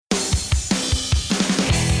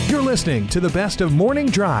You're listening to the best of Morning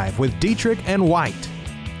Drive with Dietrich and White,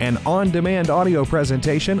 an on-demand audio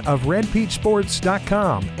presentation of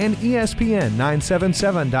RedPeachSports.com and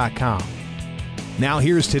ESPN977.com. Now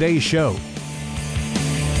here's today's show.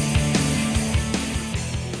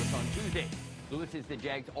 On Tuesday, Lewis is the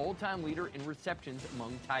Jags' all-time leader in receptions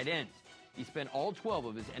among tight ends. He spent all 12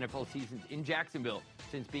 of his NFL seasons in Jacksonville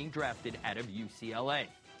since being drafted out of UCLA.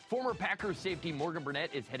 Former Packers safety Morgan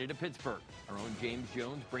Burnett is headed to Pittsburgh. Our own James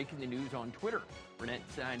Jones breaking the news on Twitter. Burnett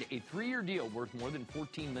signed a 3-year deal worth more than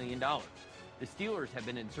 $14 million. The Steelers have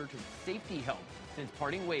been in search of safety help since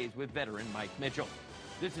parting ways with veteran Mike Mitchell.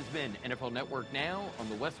 This has been NFL Network Now on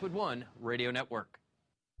the Westwood One Radio Network.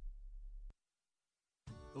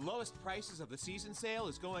 The lowest prices of the season sale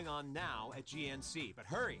is going on now at GNC, but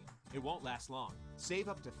hurry, it won't last long. Save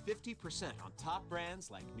up to 50% on top brands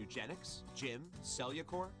like Nugenix, Jim,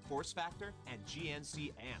 Cellucor, Force Factor, and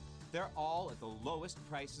GNC Amp. They're all at the lowest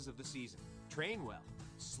prices of the season. Train well,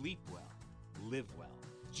 sleep well, live well.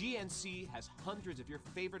 GNC has hundreds of your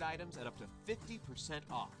favorite items at up to 50%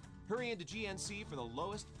 off. Hurry into GNC for the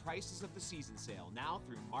lowest prices of the season sale now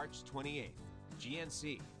through March 28th.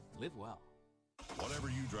 GNC, live well. Whatever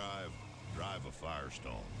you drive, drive a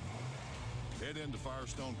Firestone. Head into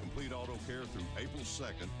Firestone Complete Auto Care through April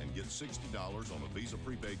 2nd and get $60 on a Visa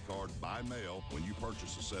prepaid card by mail when you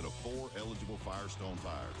purchase a set of 4 eligible Firestone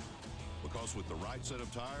tires. Because with the right set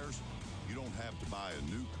of tires, you don't have to buy a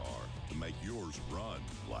new car to make yours run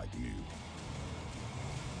like new.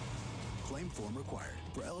 Claim form required.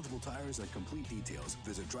 For eligible tires and complete details,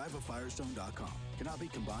 visit driveafirestone.com. Cannot be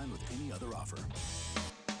combined with any other offer.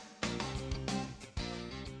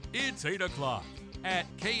 It's 8 o'clock at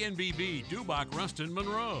KNBB Dubach Ruston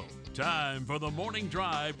Monroe. Time for the morning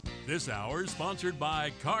drive. This hour is sponsored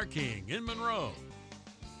by Car King in Monroe.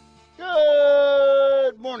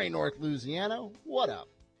 Good morning, North Louisiana. What up?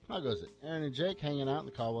 How goes it? Aaron and Jake hanging out in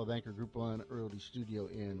the Caldwell Banker Group 1 Realty Studio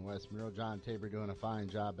in West Monroe. John Tabor doing a fine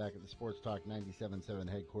job back at the Sports Talk 97.7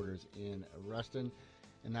 headquarters in Ruston.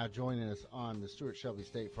 And now joining us on the Stuart Shelby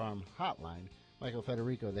State Farm hotline, Michael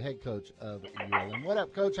Federico, the head coach of ULM. What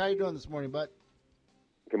up, Coach? How you doing this morning, bud?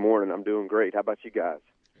 Good morning. I'm doing great. How about you guys?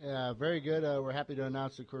 Yeah, very good. We're happy to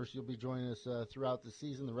announce, of course, you'll be joining us throughout the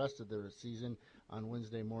season, the rest of the season, on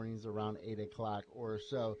Wednesday mornings around 8 o'clock or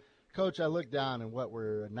so. Coach, I look down and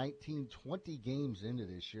we're 19, 20 games into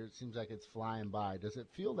this year. It seems like it's flying by. Does it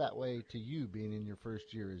feel that way to you being in your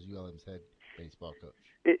first year as ULM's head baseball coach?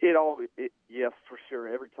 Yes, for sure.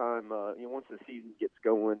 Every time, once the season gets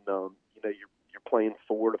going, you're playing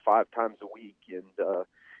 4 to 5 times a week, and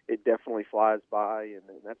it definitely flies by. And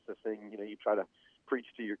that's the thing, you try to preach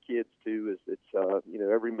to your kids too, is it's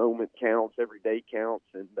every moment counts, every day counts,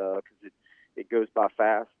 and because it goes by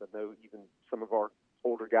fast. I know even some of our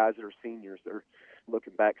older guys that are seniors, they're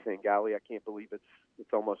looking back saying, golly, I can't believe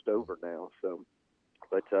it's almost over now. So,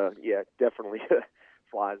 but yeah, definitely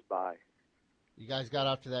flies by. You guys got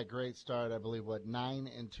off to that great start, I believe,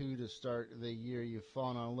 9-2 to start the year. You've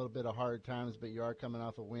fallen on a little bit of hard times, but you are coming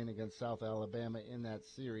off a win against South Alabama in that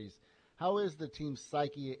series. How is the team's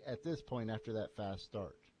psyche at this point after that fast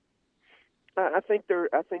start? I think they're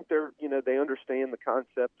they understand the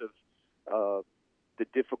concept of the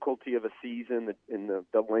difficulty of a season and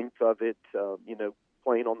the length of it.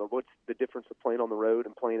 Playing on what's the difference of playing on the road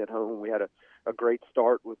and playing at home. We had a great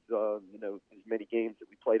start with as many games that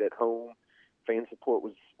we played at home. Fan support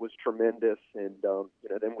was tremendous, and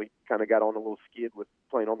then we kind of got on a little skid with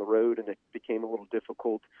playing on the road, and it became a little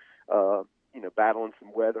difficult, battling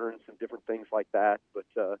some weather and some different things like that. But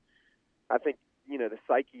I think the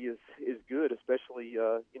psyche is good, especially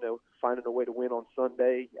finding a way to win on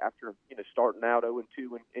Sunday after starting out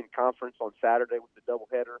 0-2 in conference on Saturday with the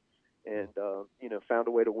doubleheader, and found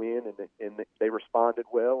a way to win, and they responded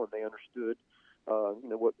well, and they understood.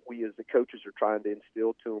 What we as the coaches are trying to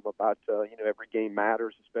instill to them about, every game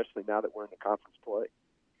matters, especially now that we're in the conference play.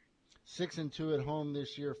 6-2 at home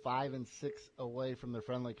this year, 5-6 away from the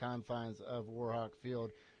friendly confines of Warhawk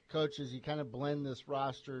Field. Coach, as you kind of blend this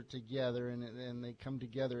roster together and they come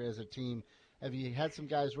together as a team, have you had some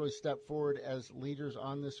guys really step forward as leaders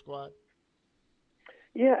on this squad?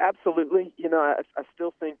 Yeah, absolutely. I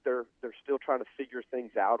still think they're still trying to figure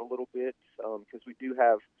things out a little bit because we do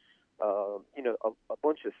have a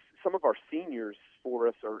bunch of some of our seniors for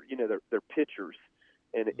us are they're pitchers,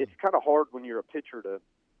 and it's kind of hard when you're a pitcher to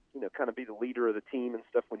kind of be the leader of the team and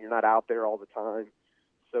stuff when you're not out there all the time.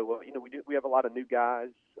 So we have a lot of new guys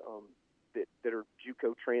that are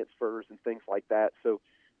JUCO transfers and things like that. So,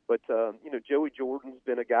 but Joey Jordan's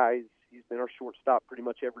been a guy. He's been our shortstop pretty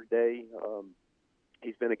much every day.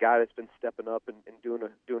 he's been a guy that's been stepping up and doing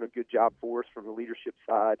a good job for us from the leadership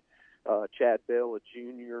side. Chad Bell, a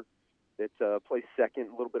junior that plays second,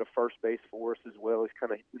 a little bit of first base for us as well. He's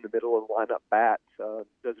kind of in the middle of the lineup bats,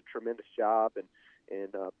 does a tremendous job. And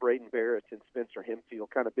Braden Barrett and Spencer Hempfield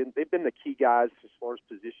they've been the key guys as far as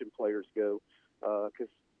position players go, because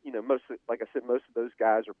like I said, most of those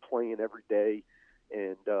guys are playing every day,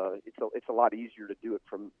 and it's a lot easier to do it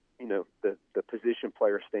from the position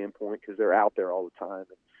player standpoint because they're out there all the time.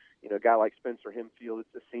 And a guy like Spencer Hempfield,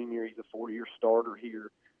 it's a senior, he's a 4-year starter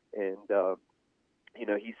here, and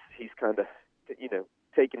he's kind of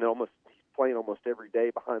playing almost every day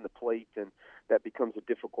behind the plate, and that becomes a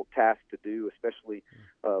difficult task to do, especially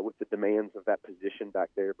with the demands of that position back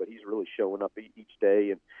there. But he's really showing up each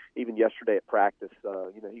day, and even yesterday at practice,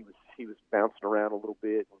 he was bouncing around a little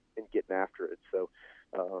bit and getting after it. So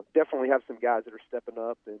definitely have some guys that are stepping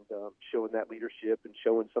up and showing that leadership and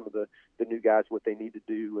showing some of the new guys what they need to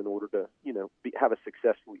do in order to have a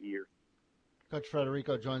successful year. Coach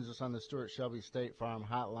Federico joins us on the Stuart Shelby State Farm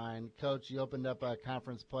Hotline. Coach, you opened up a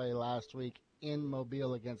conference play last week in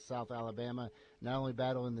Mobile against South Alabama, not only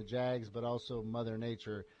battling the Jags but also Mother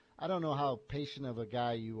Nature. I don't know how patient of a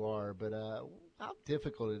guy you are, but how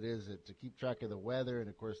difficult it is to keep track of the weather and,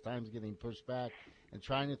 of course, time's getting pushed back and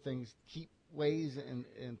trying to keep ways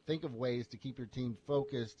and think of ways to keep your team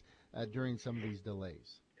focused during some of these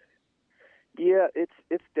delays. Yeah,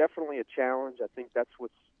 it's definitely a challenge. I think that's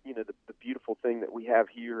what's the beautiful thing that we have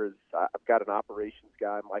here is I've got an operations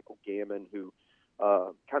guy, Michael Gammon, who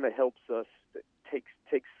kind of helps us, takes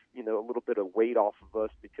a little bit of weight off of us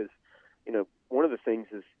because, one of the things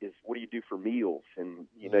is what do you do for meals? And,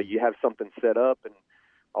 you have something set up and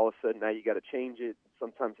all of a sudden now you got to change it.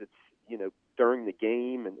 Sometimes it's, during the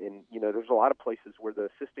game and there's a lot of places where the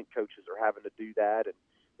assistant coaches are having to do that. And,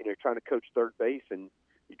 you're trying to coach third base and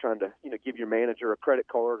you're trying to, give your manager a credit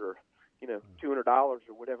card or, $200 or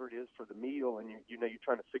whatever it is for the meal, and you're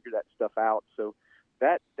trying to figure that stuff out. So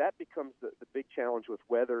that becomes the big challenge with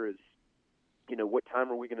weather is, what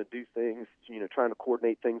time are we going to do things? Trying to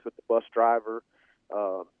coordinate things with the bus driver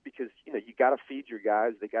because you got to feed your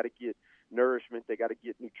guys. They got to get nourishment. They got to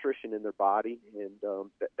get nutrition in their body, and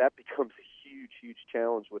that becomes a huge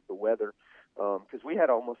challenge with the weather because we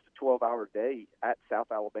had almost a 12-hour day at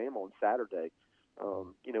South Alabama on Saturday.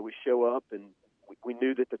 We show up and we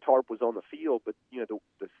knew that the tarp was on the field, but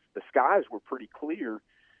the skies were pretty clear,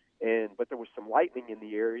 but there was some lightning in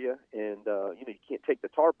the area, and you can't take the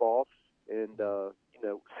tarp off, and so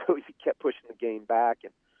he kept pushing the game back.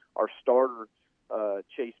 And our starter,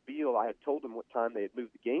 Chase Beal, I had told him what time they had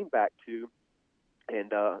moved the game back to,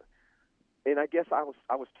 and I guess I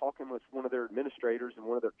was talking with one of their administrators and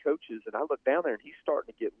one of their coaches, and I looked down there and he's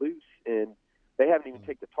starting to get loose, and they haven't even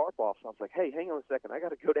taken the tarp off. So I was like, hey, hang on a second. I got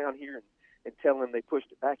to go down here and tell him they pushed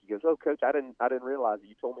it back. He goes, oh, Coach, I didn't realize it.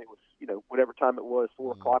 You told me it was, whatever time it was,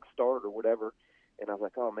 4 o'clock start or whatever. And I was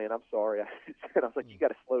like, oh, man, I'm sorry. And I was like, you got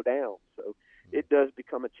to slow down. So it does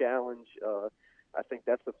become a challenge. I think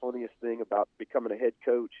that's the funniest thing about becoming a head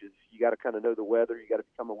coach is you got to kind of know the weather. You got to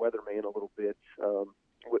become a weatherman a little bit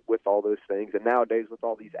with all those things. And nowadays with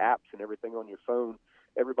all these apps and everything on your phone,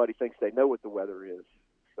 everybody thinks they know what the weather is.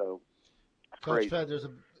 So Coach Fed,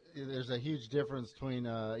 there's a huge difference between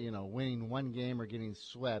winning one game or getting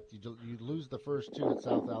swept. You lose the first 2 at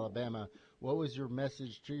South Alabama. What was your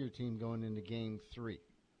message to your team going into Game 3?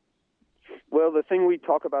 Well, the thing we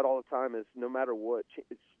talk about all the time is no matter what,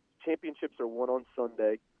 championships are won on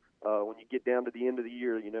Sunday. When you get down to the end of the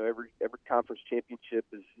year, every conference championship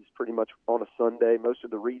is pretty much on a Sunday. Most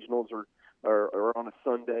of the regionals are on a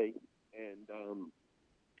Sunday, and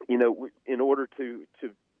in order to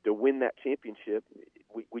win that championship,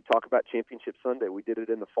 we talk about Championship Sunday. We did it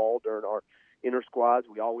in the fall during our inter squads.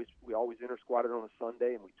 We always inter squadded on a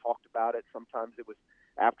Sunday, and we talked about it. Sometimes it was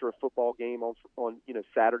after a football game on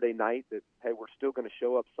Saturday night that, hey, we're still going to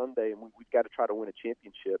show up Sunday, and we've got to try to win a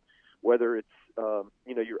championship. Whether it's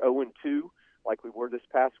you're 0-2 like we were this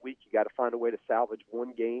past week, you got to find a way to salvage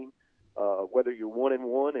one game. Whether you're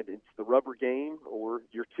 1-1 and it's the rubber game, or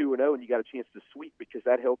you're 2-0 and you got a chance to sweep because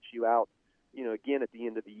that helps you out. Again, at the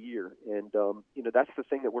end of the year. And, that's the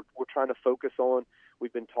thing that we're trying to focus on.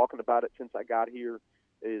 We've been talking about it since I got here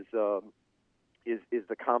is the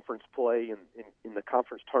conference play and in the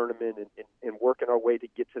conference tournament and working our way to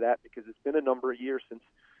get to that because it's been a number of years since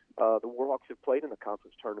the Warhawks have played in the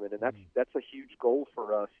conference tournament. And that's a huge goal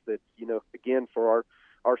for us that, again, for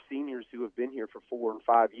our seniors who have been here for 4 and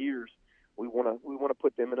 5 years, we want to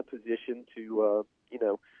put them in a position to,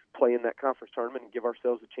 play in that conference tournament and give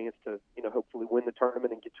ourselves a chance to, hopefully win the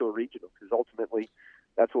tournament and get to a regional because ultimately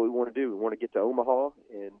that's what we want to do. We want to get to Omaha,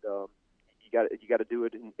 and you got to do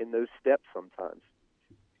it in those steps sometimes.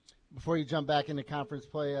 Before you jump back into conference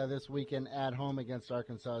play this weekend at home against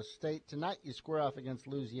Arkansas State, tonight you square off against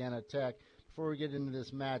Louisiana Tech. Before we get into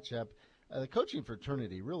this matchup, the coaching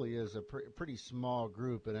fraternity really is a pretty small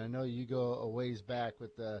group, and I know you go a ways back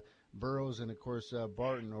with Burrows and, of course,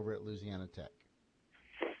 Barton over at Louisiana Tech.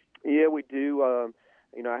 Yeah, we do.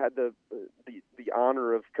 I had the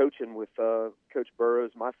honor of coaching with Coach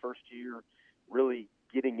Burrows my first year, really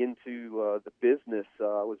getting into the business.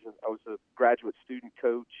 I was a graduate student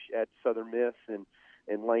coach at Southern Miss, and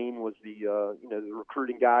Lane was the the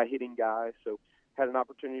recruiting guy, hitting guy. So had an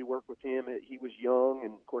opportunity to work with him. He was young,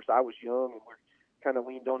 and of course I was young, and we kind of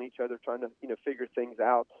leaned on each other, trying to figure things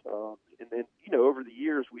out. And then over the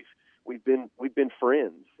years we've been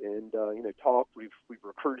friends, and talked. We've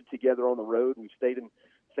recruited together on the road. We've stayed in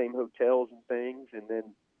same hotels and things. And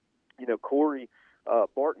then Corey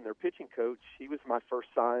Barton, their pitching coach, he was my first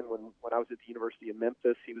sign when I was at the University of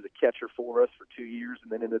Memphis. He was a catcher for us for 2 years,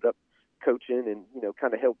 and then ended up coaching, and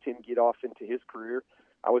kind of helped him get off into his career.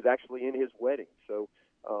 I was actually in his wedding, so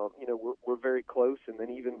we're very close. And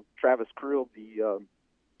then even Travis Krill, the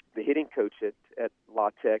hitting coach at La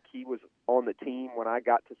Tech, he was on the team when I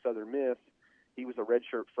got to Southern Miss. He was a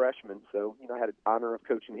redshirt freshman, so I had the honor of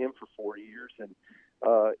coaching him for 4 years. And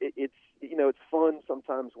it's fun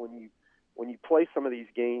sometimes when you play some of these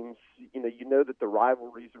games. You know that the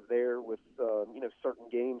rivalries are there with certain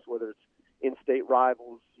games, whether it's in-state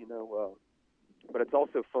rivals, but it's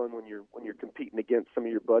also fun when you're competing against some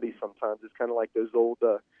of your buddies. Sometimes it's kind of like those old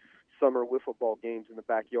summer wiffle ball games in the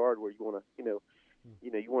backyard where you want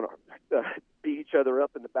to beat each other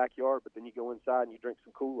up in the backyard, but then you go inside and you drink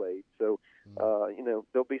some Kool-Aid. So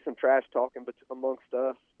there'll be some trash talking amongst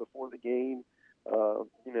us before the game.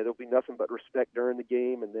 There'll be nothing but respect during the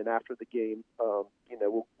game, and then after the game,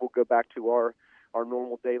 we'll go back to our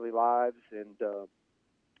normal daily lives. And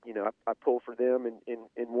I pull for them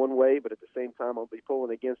in one way, but at the same time, I'll be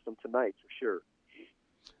pulling against them tonight for sure.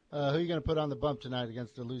 Who are you going to put on the bump tonight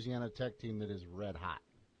against the Louisiana Tech team that is red hot?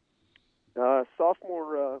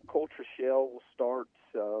 Sophomore Cole Trishelle will start.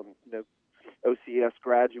 OCS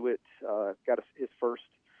graduate, got his first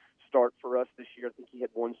start for us this year. I think he had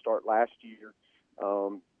one start last year.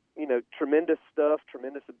 Tremendous stuff,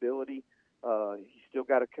 tremendous ability. He's still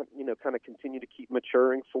got to kind of continue to keep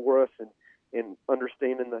maturing for us and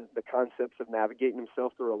understanding the concepts of navigating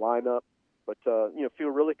himself through a lineup. But feel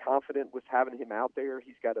really confident with having him out there.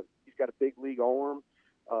 He's got a big league arm.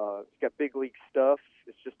 He's got big league stuff.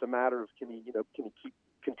 It's just a matter of can he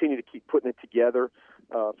continue to keep putting it together.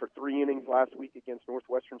 For 3 innings last week against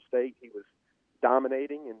Northwestern State, he was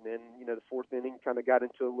dominating, and then the 4th inning kind of got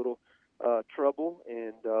into a little trouble,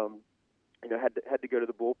 and had to go to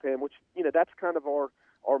the bullpen, which that's kind of our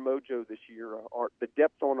mojo this year. The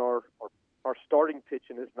depth on our starting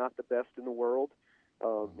pitching is not the best in the world.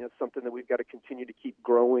 It's something that we've got to continue to keep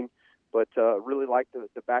growing, but really like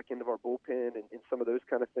the back end of our bullpen and some of those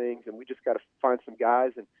kind of things, and we just got to find some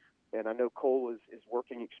guys, and I know Cole is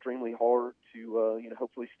working extremely hard to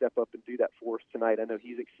hopefully step up and do that for us tonight. I know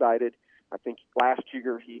he's excited. I think last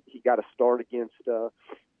year he got a start against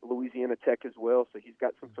Louisiana Tech as well, so he's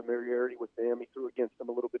got some familiarity with them. He threw against them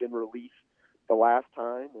a little bit in relief the last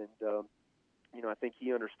time, and I think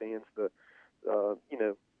he understands the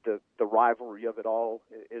rivalry of it all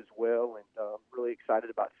as well, and really excited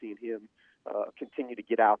about seeing him continue to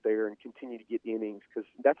get out there and continue to get innings, because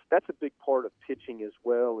that's a big part of pitching as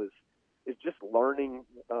well, is just learning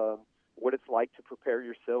what it's like to prepare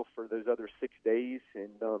yourself for those other 6 days and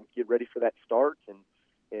get ready for that start. And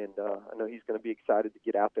I know he's going to be excited to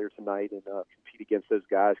get out there tonight and compete against those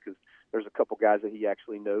guys, because there's a couple guys that he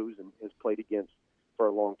actually knows and has played against for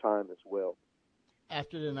a long time as well.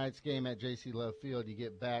 After tonight's game at J.C. Love Field, you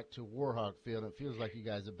get back to Warhawk Field. It feels like you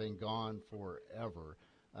guys have been gone forever.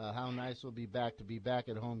 How nice will it be back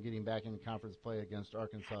at home, getting back in conference play against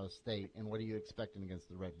Arkansas State, and what are you expecting against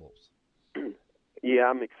the Red Wolves? Yeah,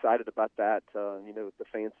 I'm excited about that. The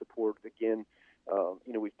fan support again.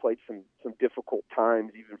 We've played some difficult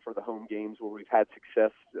times even for the home games where we've had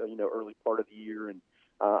success. Early part of the year, and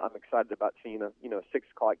I'm excited about seeing a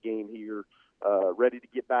 6:00 game here. Ready to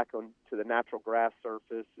get back onto the natural grass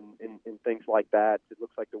surface and things like that. It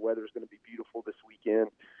looks like the weather is going to be beautiful this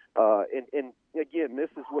weekend. And again,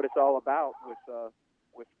 this is what it's all about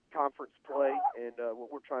with conference play, and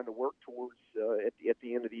what we're trying to work towards at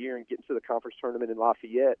the end of the year and getting to the conference tournament in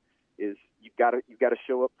Lafayette is you've got to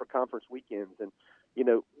show up for conference weekends. And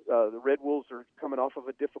the Red Wolves are coming off of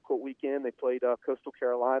a difficult weekend. They played Coastal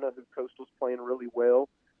Carolina, who Coastal's playing really well.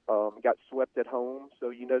 Got swept at home,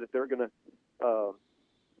 so that they're going to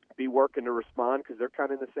be working to respond because they're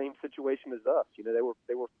kind of in the same situation as us. You know,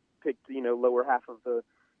 they were picked, you know, lower half of the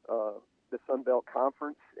Sun Belt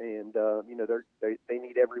Conference, and you know, they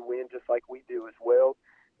need every win just like we do as well.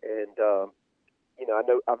 And you know,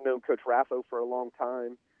 I've known Coach Raffo for a long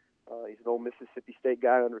time. He's an old Mississippi State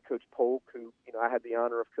guy under Coach Polk, who, you know, I had the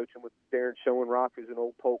honor of coaching with Darren Schoenrock, who's an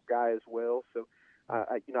old Polk guy as well. So,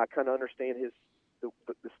 you know, I kind of understand the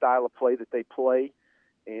style of play that they play,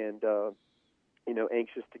 and you know,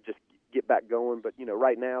 anxious to just get back going. But, you know,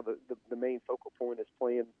 right now the main focal point is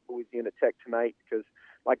playing Louisiana Tech tonight because,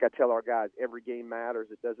 like I tell our guys, every game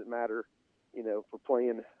matters. It doesn't matter, you know, if we're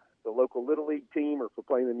playing the local Little League team or if we're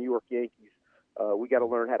playing the New York Yankees. We got to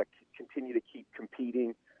learn how to continue to keep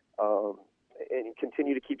competing and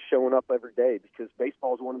continue to keep showing up every day, because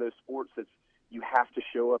baseball is one of those sports that you have to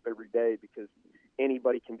show up every day because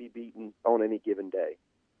anybody can be beaten on any given day.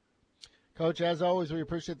 Coach, as always, we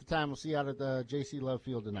appreciate the time. We'll see you out at the J.C. Love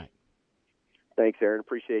Field tonight. Thanks, Aaron.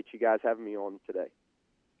 Appreciate you guys having me on today.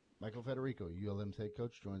 Michael Federico, ULM's head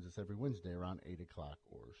coach, joins us every Wednesday around 8 o'clock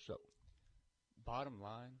or so. Bottom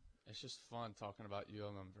line, it's just fun talking about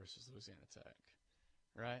ULM versus Louisiana Tech,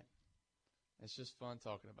 right? It's just fun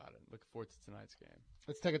talking about it. Looking forward to tonight's game.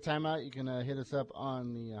 Let's take a timeout. You can hit us up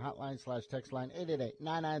on the hotline/text line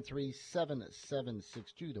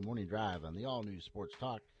 888-993-7762. The Morning Drive on the all-new Sports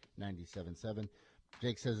Talk 97.7.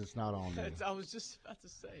 Jake says it's not all new. I was just about to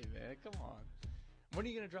say, man, come on. When are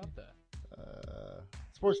you going to drop that?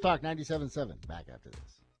 Sports Talk 97.7. Back after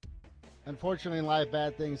this. Unfortunately, in life,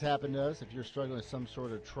 bad things happen to us. If you're struggling with some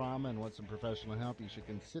sort of trauma and want some professional help, you should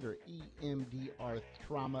consider EMDR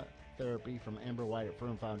Trauma Therapy from Amber White at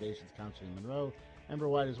Firm Foundations Counseling in Monroe. Amber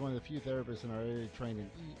White is one of the few therapists in our area trained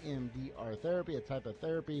in EMDR therapy, a type of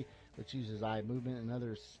therapy which uses eye movement and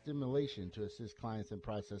other stimulation to assist clients in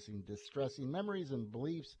processing distressing memories and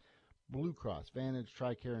beliefs. Blue Cross, Vantage,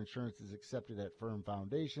 TRICARE Insurance is accepted at Firm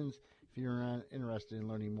Foundations. If you're interested in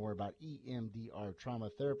learning more about EMDR trauma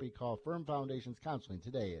therapy, call Firm Foundations Counseling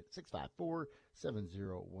today at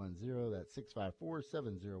 654-7010. That's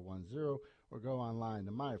 654-7010. Or go online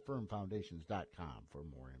to myfirmfoundations.com for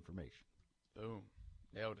more information. Boom.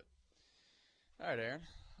 Nailed it. All right, Aaron.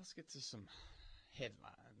 Let's get to some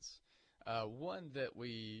headlines. One that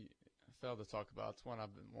we failed to talk about. It's one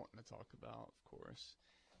I've been wanting to talk about, of course.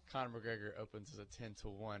 Conor McGregor opens as a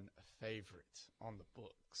 10-1 favorite on the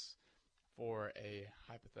books for a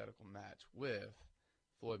hypothetical match with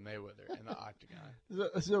Floyd Mayweather in the octagon.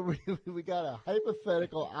 So we got a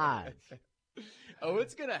hypothetical odds. Oh,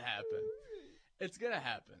 it's going to happen. It's going to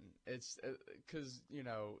happen. It's because, you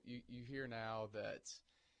know, you hear now that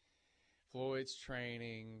Floyd's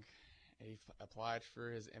training. He applied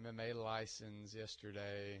for his MMA license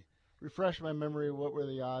yesterday. Refresh my memory. What were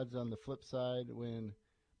the odds on the flip side when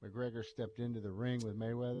McGregor stepped into the ring with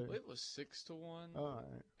Mayweather? It was 6-1. Oh,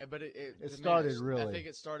 right. But it started really. I think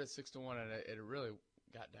it started 6-1, and it really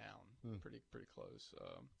got down pretty close.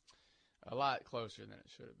 A lot closer than it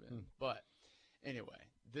should have been. But anyway,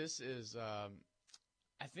 this is.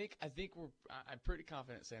 I think I'm pretty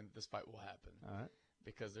confident saying that this fight will happen. All right.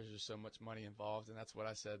 Because there's just so much money involved, and that's what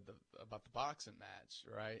I said about the boxing match,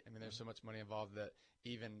 right? I mean, there's so much money involved that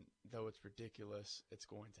even though it's ridiculous, it's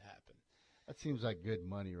going to happen. That seems like good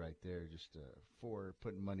money right there, just for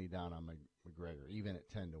putting money down on McGregor, even at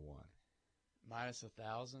 10-1. Minus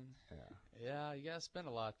 1,000. Yeah, you gotta spend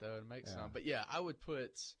a lot though to make some. But yeah, I would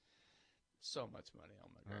put so much money on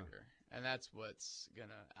McGregor, and that's what's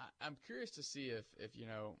gonna. I'm curious to see if you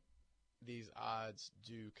know these odds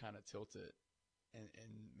do kind of tilt it. And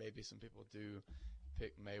maybe some people do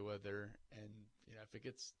pick Mayweather, and you know if it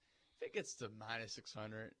gets to minus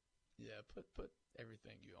 600, yeah, put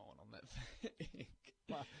everything you own on that thing.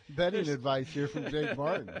 Betting advice here from Jake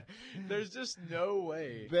Martin. There's just no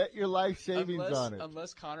way. Bet your life savings on it.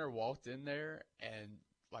 Unless Conor walked in there and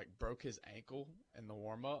like broke his ankle in the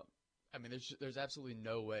warm up. I mean, there's absolutely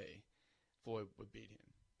no way Floyd would beat him.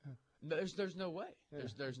 There's no way. Yeah.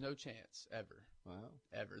 There's no chance ever. Wow.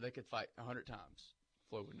 Ever. They could fight 100 times.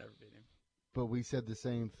 Floyd would never beat him. But we said the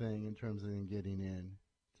same thing in terms of him getting in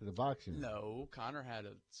to the boxing. No, Conor had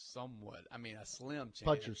a slim chance.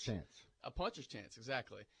 Puncher's chance. A puncher's chance,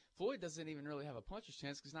 exactly. Floyd doesn't even really have a puncher's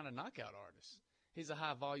chance because he's not a knockout artist. He's a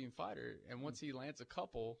high-volume fighter, and once he lands a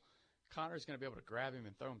couple, Conor's going to be able to grab him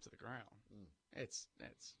and throw him to the ground. It's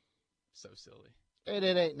so silly.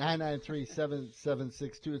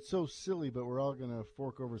 888-993-7762. It's so silly, but we're all going to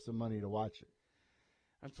fork over some money to watch it.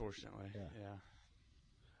 Unfortunately,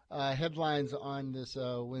 yeah. Headlines on this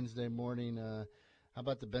Wednesday morning. How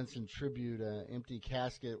about the Benson Tribute? Empty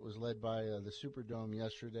casket was led by the Superdome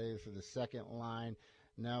yesterday for the second line.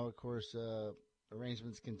 Now, of course,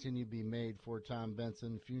 Arrangements continue to be made for Tom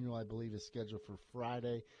Benson. Funeral, I believe, is scheduled for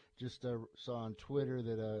Friday. Just saw on Twitter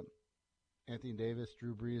that Anthony Davis,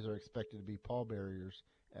 Drew Brees are expected to be pallbearers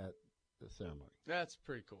at the ceremony. That's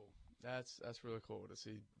pretty cool. That's really cool to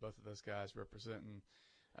see both of those guys representing,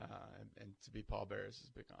 and to be pallbearers is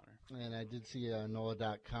a big honor. And I did see on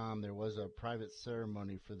NOLA.com there was a private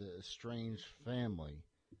ceremony for the estranged family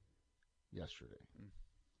yesterday.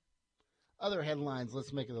 Other headlines,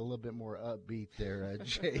 let's make it a little bit more upbeat there,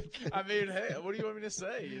 Jake. I mean, hey, what do you want me to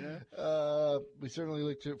say, We certainly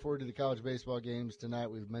look forward to the college baseball games tonight.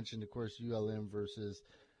 We've mentioned, of course, ULM versus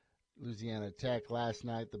Louisiana Tech. Last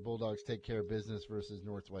night, the Bulldogs take care of business versus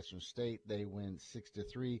Northwestern State. They win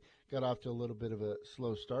 6-3. Got off to a little bit of a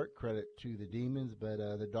slow start. Credit to the Demons, but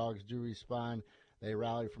the Dogs do respond. They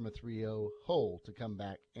rallied from a 3-0 hole to come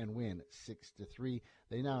back and win 6-3.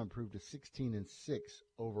 They now improve to 16-6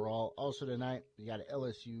 overall. Also tonight, you got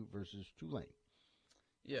LSU versus Tulane.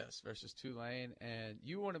 Yes, versus Tulane. And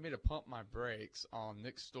you wanted me to pump my brakes on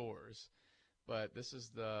Nick Storrs, but this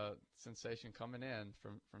is the sensation coming in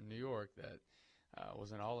from New York that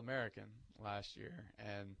was an All-American last year,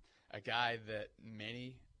 and a guy that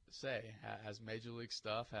many say has major league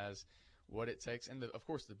stuff, has what it takes, and of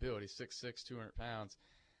course the build. He's 6'6", 200 pounds,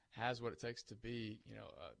 has what it takes to be,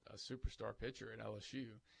 a superstar pitcher at LSU.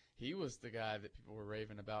 He was the guy that people were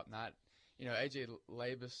raving about, not, A.J.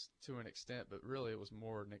 Labus to an extent, but really it was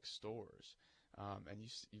more Nick Storrs. And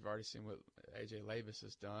you've already seen what A.J. Labus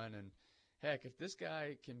has done, and heck, if this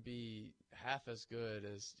guy can be half as good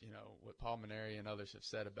as, what Paul Maneri and others have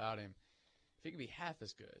said about him, if he can be half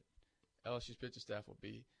as good, LSU's pitching staff will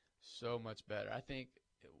be so much better. I think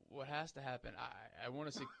what has to happen, I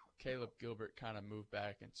want to see Caleb Gilbert kind of move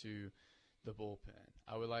back into the bullpen.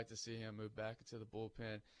 I would like to see him move back into the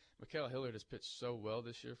bullpen. Mikael Hilliard has pitched so well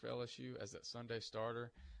this year for LSU as that Sunday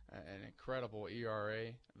starter, an incredible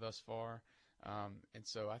ERA thus far. And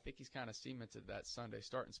so I think he's kind of cemented that Sunday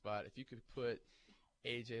starting spot. If you could put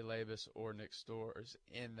A.J. Labus or Nick Storrs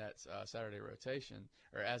in that Saturday rotation,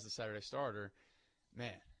 or as the Saturday starter,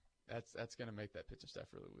 man, that's going to make that pitching staff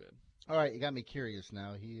really good. All right, you got me curious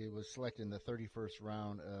now. He was selected in the 31st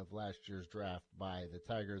round of last year's draft by the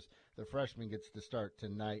Tigers. The freshman gets to start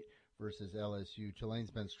tonight versus LSU. Tulane's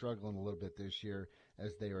been struggling a little bit this year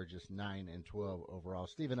as they are just 9-12 overall.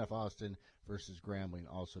 Stephen F. Austin versus Grambling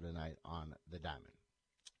also tonight on the Diamond.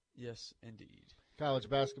 Yes, indeed. College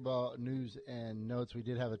basketball news and notes. We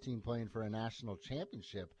did have a team playing for a national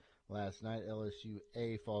championship last night. LSU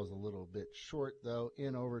A falls a little bit short, though,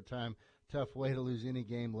 in overtime. Tough way to lose any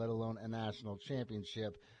game, let alone a national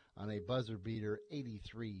championship, on a buzzer beater,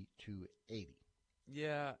 83-80.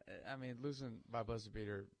 Yeah, I mean, losing by buzzer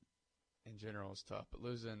beater in general is tough, but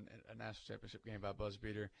losing a national championship game by buzzer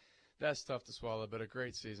beater, that's tough to swallow, but a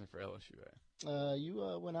great season for LSU.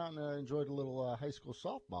 You went out and enjoyed a little high school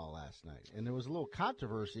softball last night, and there was a little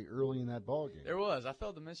controversy early in that ball game. There was. I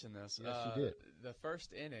failed to mention this. Yes, you did. The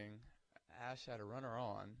first inning, Ash had a runner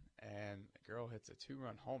on, and a girl hits a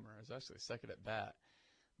 2-run homer. It was actually second at bat.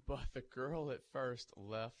 But the girl at first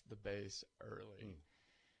left the base early.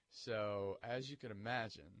 So, as you can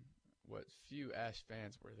imagine, what few Ash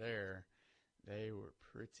fans were there, they were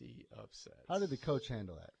pretty upset. How did the coach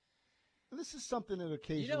handle that? This is something that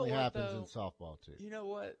occasionally happens in softball, too. You know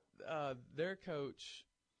what? Their coach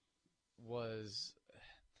was...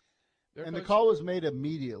 the call was made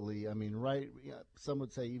immediately. I mean, some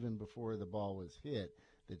would say even before the ball was hit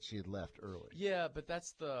that she had left early. Yeah, but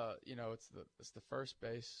that's it's the first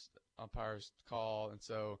base umpire's call, and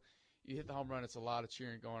so you hit the home run. It's a lot of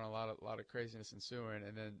cheering going, a lot of craziness ensuing,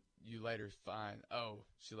 and then you later find,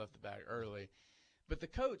 she left the bag early. But the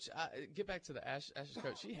coach, get back to the Ash's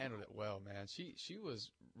coach. She handled it well, man. She was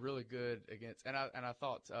really good against, and I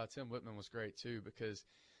thought Tim Whitman was great too, because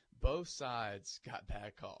both sides got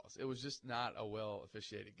bad calls. It was just not a well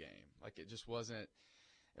officiated game. Like, it just wasn't.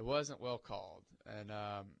 It wasn't well called, and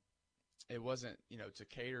it wasn't to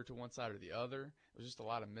cater to one side or the other. It was just a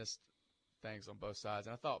lot of missed things on both sides,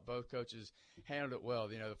 and I thought both coaches handled it well.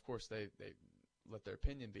 Of course they let their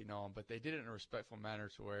opinion be known, but they did it in a respectful manner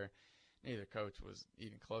to where neither coach was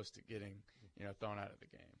even close to getting thrown out of the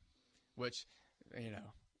game. Which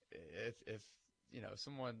if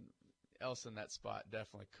someone else in that spot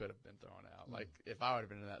definitely could have been thrown out. Like, if I would have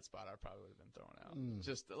been in that spot, I probably would have been thrown out.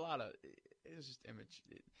 Just a lot of it was just image.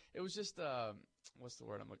 It was just what's the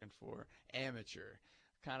word I'm looking for? Amateur.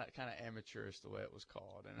 Kind of amateurish the way it was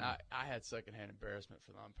called, and I had secondhand embarrassment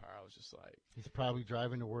for the umpire. I was just like, he's probably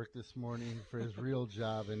driving to work this morning for his real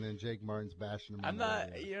job, and then Jake Martin's bashing him. I'm not,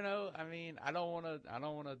 I mean, I don't want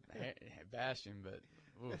to bash him, but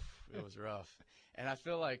oof, it was rough. And I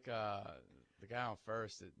feel like the guy on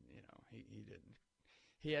first, he didn't.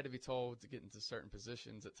 He had to be told to get into certain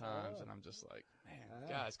positions at times, and I'm just like, man,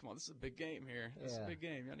 guys, come on, this is a big game here. This is a big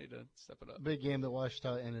game. Y'all need to step it up. Big game that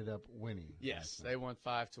Washita ended up winning. Yes, they won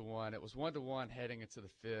 5-1. It was 1-1 heading into the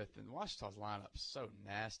fifth, and Washita's lineup is so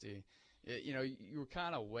nasty. You were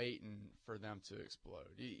kind of waiting for them to explode.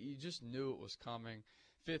 You just knew it was coming.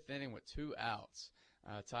 Fifth inning with 2 outs.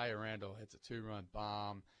 Ty Randall hits a 2-run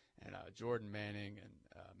bomb, and Jordan Manning and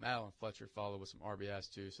Madeline Fletcher followed with some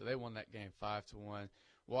RBIs too. So they won that game 5-1.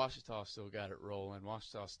 Washita still got it rolling.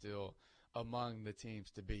 Washita still among the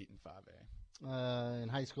teams to beat in 5A. In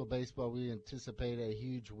high school baseball, we anticipate a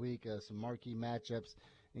huge week, some marquee matchups,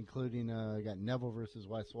 including got Neville versus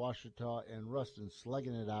West Washita and Ruston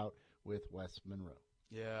slugging it out with West Monroe.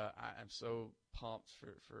 Yeah, I'm so pumped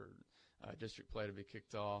for district play to be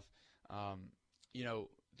kicked off.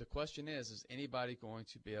 The question is anybody going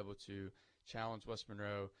to be able to challenge West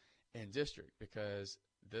Monroe in district? Because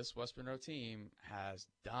this West Monroe team has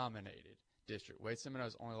dominated district. Wade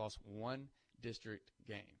Seminoles only lost 1 district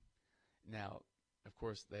game. Now, of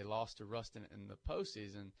course, they lost to Ruston in the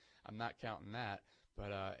postseason. I'm not counting that.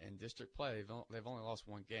 But in district play, they've only lost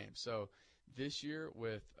 1 game. So this year,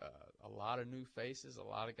 with a lot of new faces, a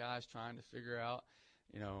lot of guys trying to figure out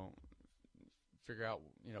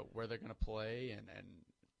where they're going to play and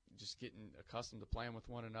just getting accustomed to playing with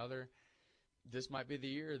one another, this might be the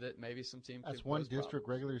year that maybe some team. That's 1 district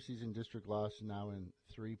regular season district loss now in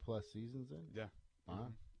 3+ seasons. Then yeah,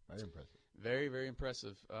 wow, very impressive. Very, very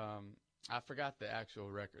impressive. I forgot the actual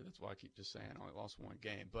record. That's why I keep just saying only lost 1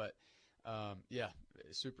 game, but yeah,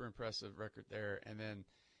 super impressive record there. And then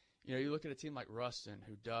you look at a team like Ruston,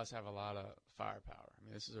 who does have a lot of firepower. I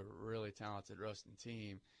mean, this is a really talented Ruston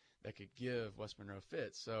team that could give West Monroe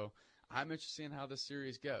fits. So I'm interested in how this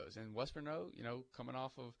series goes. And West Monroe, coming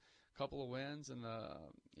off of a couple of wins in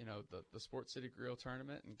the Sports City Grill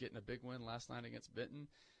tournament and getting a big win last night against Benton,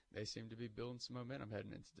 they seem to be building some momentum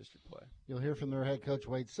heading into district play. You'll hear from their head coach,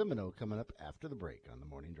 Wade Seminoles, coming up after the break on the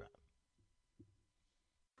Morning Drive.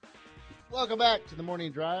 Welcome back to the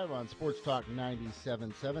Morning Drive on Sports Talk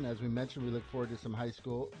 97.7. As we mentioned, we look forward to some high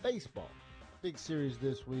school baseball. Big series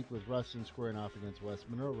this week with Ruston squaring off against West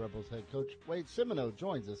Monroe. Rebels head coach Wade Seminoles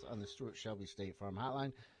joins us on the Stuart Shelby State Farm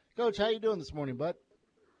Hotline. Coach, how you doing this morning, bud?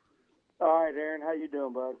 All right, Aaron. How you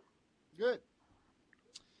doing, bud? Good.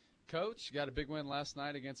 Coach, you got a big win last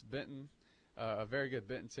night against Benton, a very good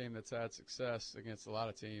Benton team that's had success against a lot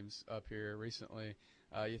of teams up here recently.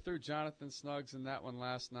 You threw Jonathan Snuggs in that one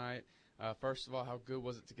last night. First of all, how good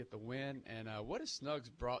was it to get the win? And what has Snuggs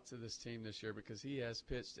brought to this team this year? Because he has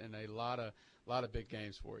pitched in a lot of big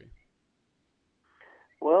games for you.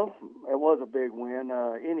 Well, it was a big win.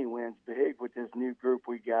 Any win's big with this new group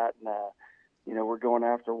we got. And, we're going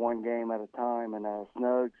after 1 game at a time. And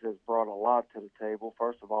Snuggs has brought a lot to the table.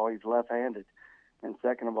 First of all, he's left-handed. And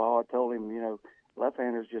second of all, I told him,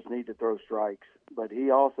 left-handers just need to throw strikes. But he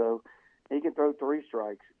can throw 3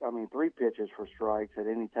 pitches for strikes at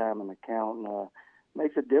any time in the count, and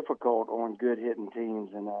makes it difficult on good hitting teams.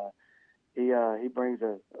 And he brings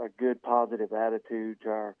a good positive attitude to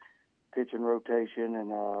our pitching rotation,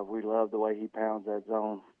 and we love the way he pounds that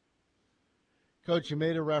zone. Coach, you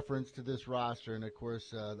made a reference to this roster, and of course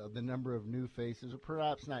the number of new faces, or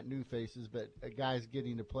perhaps not new faces, but guys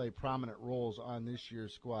getting to play prominent roles on this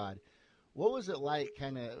year's squad. What was it like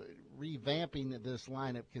kind of revamping this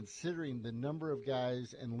lineup, considering the number of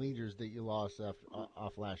guys and leaders that you lost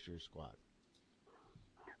off last year's squad?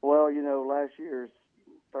 Well, last year's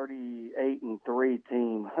 38-3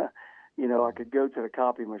 team, I could go to the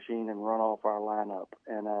copy machine and run off our lineup.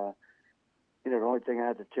 And, the only thing I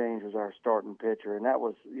had to change was our starting pitcher. And that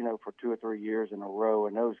was, for 2 or 3 years in a row.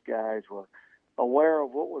 And those guys were aware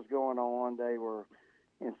of what was going on. They were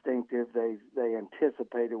instinctive. They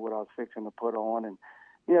anticipated what I was fixing to put on. And,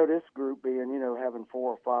 this group being, having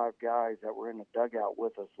 4 or 5 guys that were in the dugout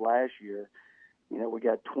with us last year, we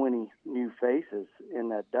got 20 new faces in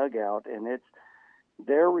that dugout, and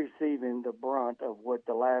they're receiving the brunt of what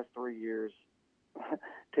the last 3 years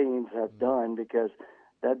teams have done, because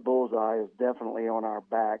that bullseye is definitely on our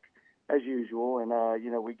back as usual. And,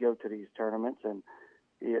 we go to these tournaments, and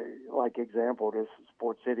like example, this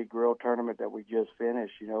Sports City Grill tournament that we just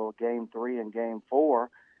finished, Game 3 and Game 4,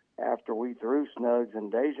 after we threw Snuggs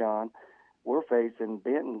and Dejan, we're facing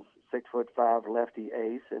Benton's 6'5" lefty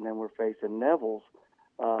ace, and then we're facing Neville's.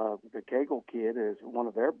 The Cagle kid is one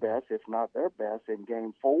of their best, if not their best, in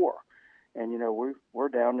Game 4. And, we're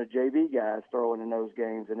down to JV guys throwing in those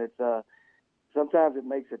games, and it's sometimes it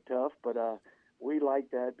makes it tough, but we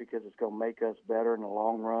like that because it's going to make us better in the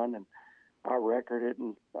long run. And our record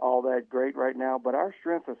isn't all that great right now, but our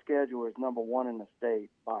strength of schedule is number one in the state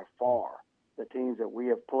by far. The teams that we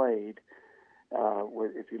have played,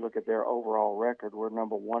 if you look at their overall record, we're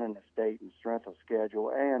number one in the state in strength of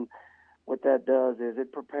schedule. And what that does is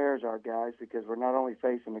it prepares our guys, because we're not only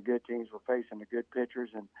facing the good teams, we're facing the good pitchers.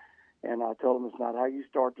 And I told them it's not how you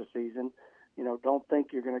start the season. Don't think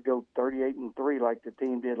you're going to go 38-3 like the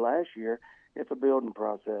team did last year. It's a building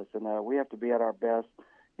process, and we have to be at our best,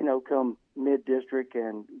 come mid-district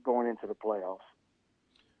and going into the playoffs.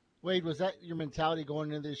 Wade, was that your mentality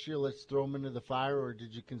going into this year? Let's throw them into the fire, or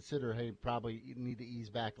did you consider, hey, probably you need to ease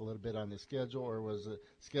back a little bit on the schedule, or was the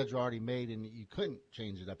schedule already made and you couldn't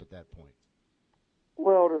change it up at that point?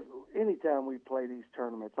 Well, anytime we play these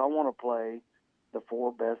tournaments, I want to play the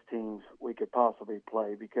four best teams we could possibly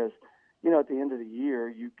play, because at the end of the year,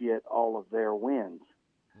 you get all of their wins,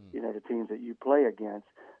 the teams that you play against.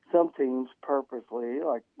 Some teams purposely,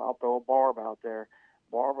 like I'll throw a Barb out there.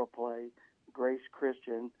 Barb will play Grace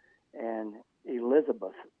Christian and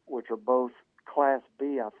Elizabeth, which are both Class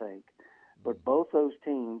B, I think. But both those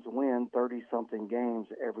teams win 30-something games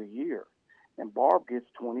every year. And Barb gets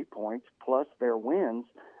 20 points plus their wins.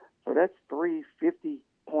 So that's 3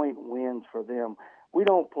 50-point wins for them. We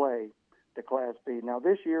don't play the Class B. Now,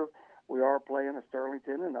 this year, we are playing a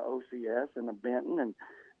Sterlington and a OCS and a Benton, and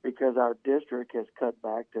because our district has cut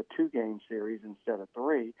back to 2-game series instead of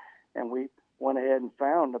 3, and we went ahead and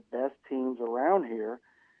found the best teams around here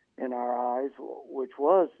in our eyes, which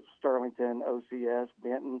was Sterlington, OCS,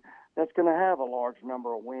 Benton. That's going to have a large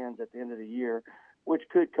number of wins at the end of the year, which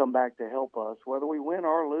could come back to help us. Whether we win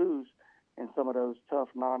or lose in some of those tough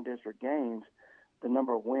non-district games, the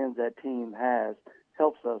number of wins that team has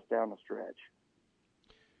helps us down the stretch.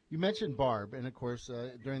 You mentioned Barb, and of course,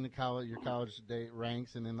 during your college day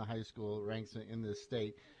ranks and in the high school ranks in the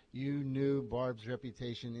state, you knew Barb's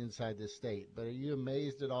reputation inside the state. But are you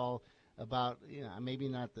amazed at all about, maybe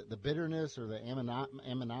not the bitterness or the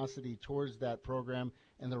animosity towards that program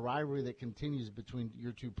and the rivalry that continues between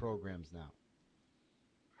your two programs now?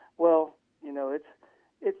 Well,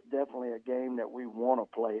 it's definitely a game that we want to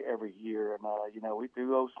play every year. And, we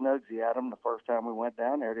threw old Snugsy at him the first time we went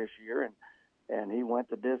down there this year, and he went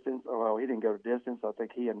the distance. Well, he didn't go the distance. I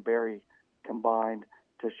think he and Barry combined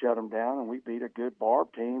to shut him down, and we beat a good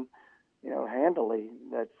Barb team, handily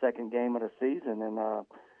that second game of the season.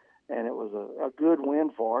 And it was a good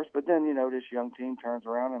win for us. But then, this young team turns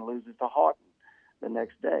around and loses to Houghton the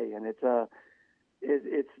next day. And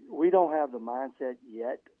it's we don't have the mindset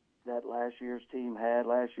yet that last year's team had.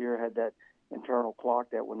 Last year had that internal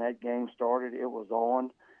clock that when that game started, it was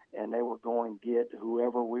on, and they were going to get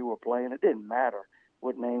whoever we were playing. It didn't matter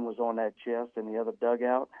what name was on that chest in the other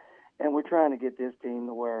dugout. And we're trying to get this team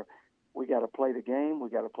to where we got to play the game. We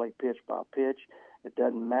got to play pitch by pitch. It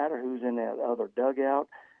doesn't matter who's in that other dugout.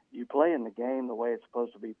 You play in the game the way it's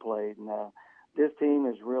supposed to be played. And this team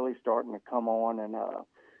is really starting to come on.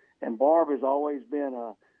 And Barb has always been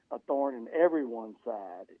a thorn in everyone's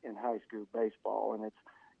side in high school baseball. And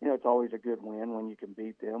it's always a good win when you can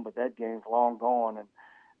beat them. But that game's long gone. And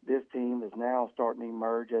this team is now starting to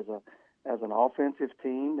emerge as an offensive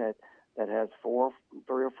team that has 3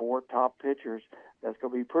 or 4 top pitchers. That's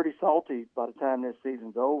going to be pretty salty by the time this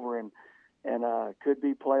season's over, and could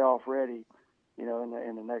be playoff ready,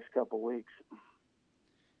 in the next couple of weeks.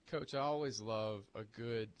 Coach, I always love a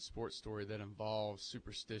good sports story that involves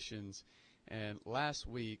superstitions. And last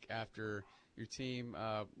week, after your team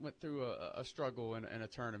went through a struggle in a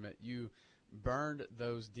tournament, you burned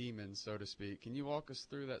those demons, so to speak. Can you walk us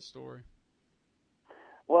through that story?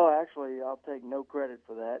 Well, actually, I'll take no credit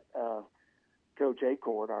for that. Coach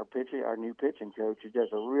Acord, our new pitching coach, he does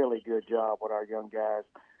a really good job with our young guys.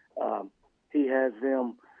 He has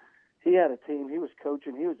them. He had a team. He was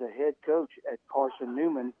coaching. He was a head coach at Carson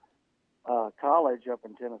Newman College up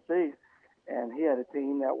in Tennessee, and he had a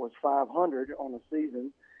team that was 500 on the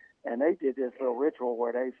season. And they did this little ritual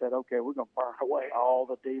where they said, "Okay, we're going to burn away all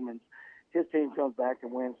the demons." His team comes back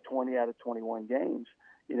and wins 20 out of 21 games.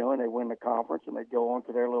 And they win the conference, and they go on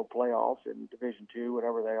to their little playoffs in Division II,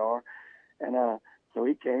 whatever they are. And so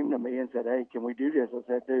he came to me and said, "Hey, can we do this?" I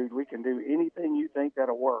said, "Dude, we can do anything you think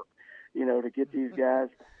that'll work, to get these guys."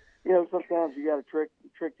 Sometimes you got to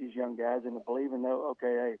trick these young guys into believing,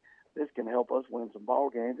 okay, hey, this can help us win some ball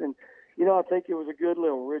games. And, I think it was a good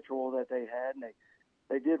little ritual that they had, and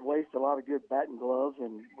they did waste a lot of good batting gloves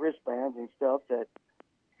and wristbands and stuff that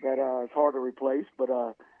is hard to replace. But,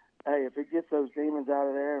 hey, if it gets those demons out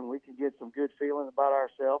of there and we can get some good feeling about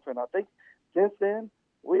ourselves, and I think since then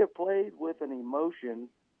we have played with an emotion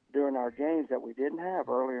during our games that we didn't have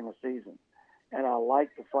earlier in the season. And I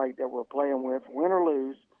like the fight that we're playing with, win or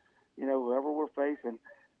lose. whoever we're facing,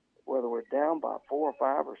 whether we're down by 4 or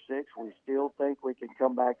 5 or 6, we still think we can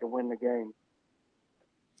come back and win the game.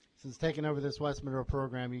 Since taking over this West Monroe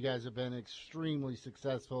program, you guys have been extremely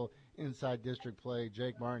successful inside district play.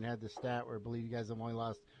 Jake Martin had the stat where I believe you guys have only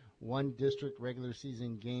lost one district regular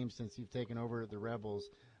season game since you've taken over the Rebels.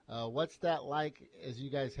 What's that like as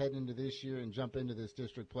you guys head into this year and jump into this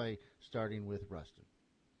district play, starting with Ruston?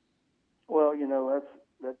 Well,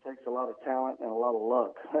 that takes a lot of talent and a lot of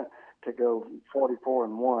luck to go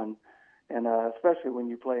 44-1, and especially when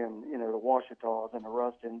you play in the Ouachitas and the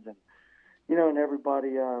Rustons and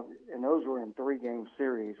everybody. And those were in 3-game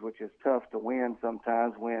series, which is tough to win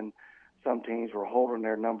sometimes when some teams were holding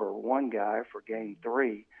their number 1 guy for game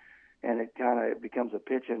 3, and it becomes a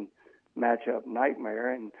pitching matchup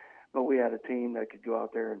nightmare. But we had a team that could go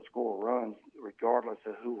out there and score runs regardless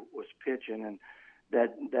of who was pitching, and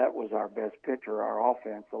that was our best pitcher, our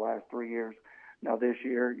offense, the last 3 years. Now this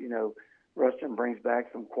year, Ruston brings back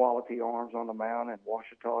some quality arms on the mound, and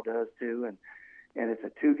Ouachita does too, and it's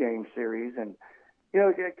a 2-game series, and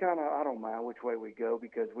it kind of, I don't mind which way we go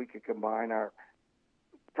because we could combine our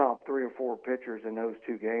top 3 or 4 pitchers in those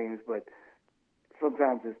 2 games, but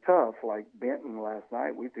sometimes it's tough. Like Benton last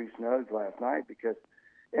night, we threw snugs last night because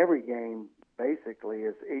every game basically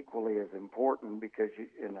is equally as important because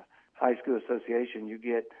in a high school association you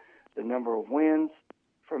get the number of wins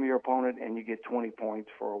from your opponent and you get 20 points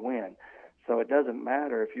for a win. So it doesn't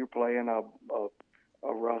matter if you're playing a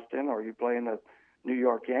Ruston or you're playing the New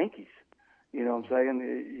York Yankees. You know what I'm saying?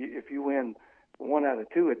 If you win 1 out of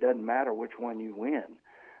 2, it doesn't matter which one you win.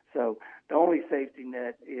 So the only safety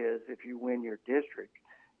net is if you win your district,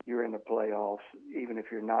 you're in the playoffs, even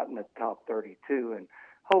if you're not in the top 32. And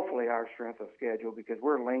hopefully our strength of schedule, because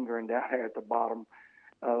we're lingering down there at the bottom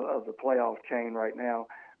of the playoff chain right now.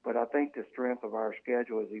 But I think the strength of our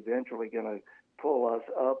schedule is eventually going to pull us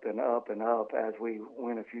up and up and up as we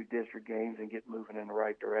win a few district games and get moving in the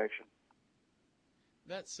right direction.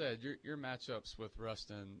 That said, your matchups with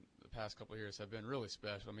Ruston the past couple of years have been really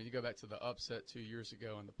special. I mean, you go back to the upset 2 years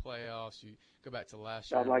ago in the playoffs. You go back to last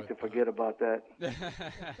year. I'd like to forget about that.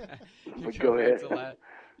 You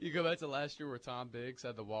go back to last year where Tom Biggs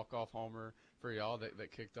had the walk-off homer for y'all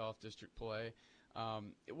that kicked off district play.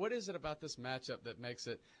 What is it about this matchup that makes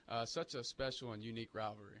it such a special and unique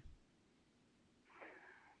rivalry?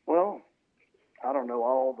 Well, I don't know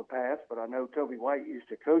all the past, but I know Toby White used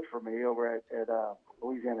to coach for me over at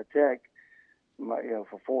Louisiana Tech,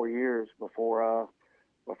 for 4 years before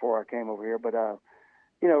I came over here. But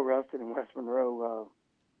Ruston and West Monroe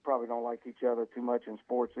probably don't like each other too much in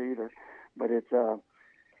sports either. But it's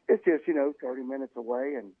just 30 minutes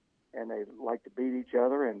away, and they like to beat each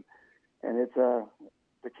other, and it's the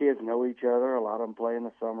kids know each other. A lot of them play in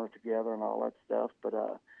the summer together and all that stuff. But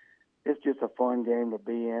it's just a fun game to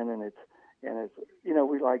be in, and it's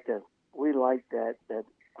we like that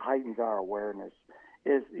heightens our awareness.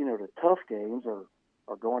 Is the tough games are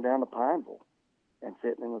going down to Pineville and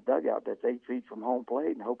sitting in the dugout that's 8 feet from home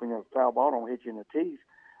plate and hoping a foul ball don't hit you in the teeth.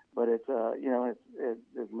 But it's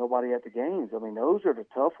there's nobody at the games. I mean, those are the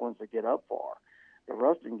tough ones to get up for. The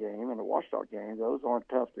Ruston game and the Ouachita game, those aren't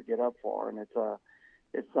tough to get up for, and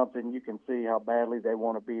it's something you can see how badly they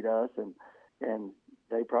want to beat us, and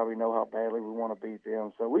they probably know how badly we want to beat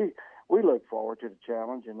them. So we look forward to the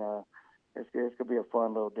challenge, and it's going to be a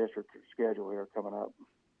fun little district schedule here coming up.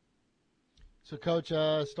 So, Coach,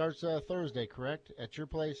 starts Thursday, correct, at your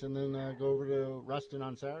place, and then go over to Ruston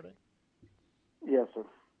on Saturday? Yes, sir.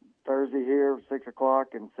 Thursday here, 6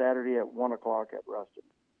 o'clock, and Saturday at 1 o'clock at Ruston.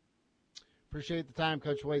 Appreciate the time,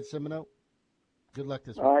 Coach Wade Semino. Good luck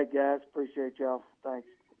this week. All right, guys. Appreciate y'all. Thanks.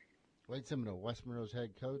 Wade Semino, West Monroe's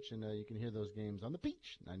head coach, and you can hear those games on the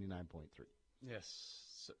Beach, 99.3. Yes.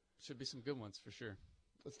 So, should be some good ones for sure.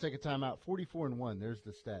 Let's take a timeout. 44-1. There's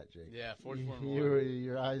the stat, Jake. Yeah, 44-1.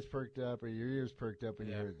 Your eyes perked up or your ears perked up when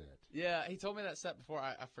you heard that. Yeah, he told me that stat before.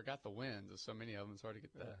 I forgot the wins. There's so many of them. It's hard to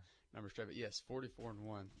get the number straight. But, yes,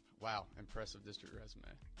 44-1. Wow, impressive district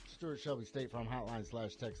resume. Stuart Shelby State Farm hotline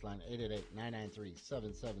 / text line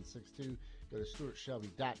 888-993-7762. Go to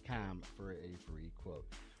stuartshelby.com for a free quote.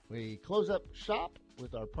 We close up shop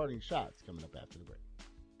with our parting shots coming up after the break.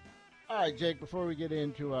 All right, Jake, before we get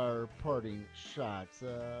into our parting shots,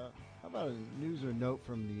 how about a news or note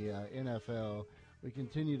from the NFL? We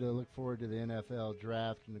continue to look forward to the NFL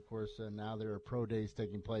draft, and, of course, now there are pro days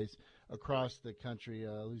taking place across the country.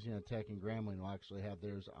 Louisiana Tech and Grambling will actually have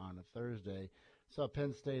theirs on a Thursday. Saw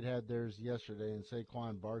Penn State had theirs yesterday, and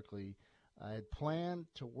Saquon Barkley had planned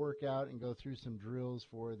to work out and go through some drills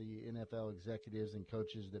for the NFL executives and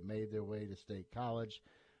coaches that made their way to State College.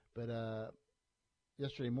 But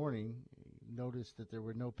yesterday morning, noticed that there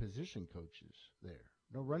were no position coaches there,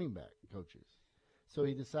 no running back coaches. So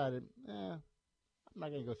he decided, I'm not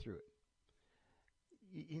going to go through it.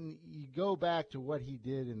 You go back to what he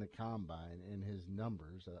did in the combine and his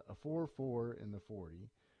numbers, a 4.4 in the 40,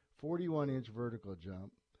 41-inch vertical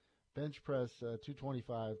jump, bench press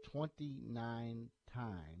 225 29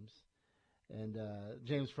 times. And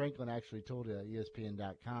James Franklin actually told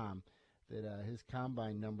ESPN.com that his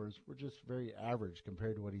combine numbers were just very average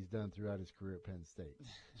compared to what he's done throughout his career at Penn State.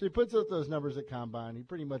 So he puts up those numbers at combine. He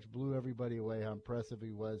pretty much blew everybody away how impressive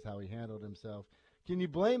he was, how he handled himself. Can you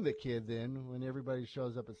blame the kid then when everybody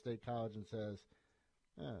shows up at State College and says,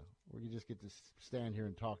 we just get to stand here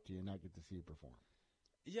and talk to you and not get to see you perform?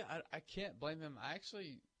 Yeah, I can't blame him. I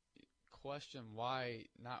actually question why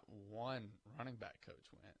not one running back coach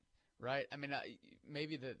went. Right, I mean,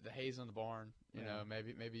 maybe the haze on the barn. You know,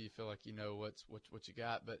 maybe you feel like you know what you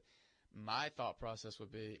got. But my thought process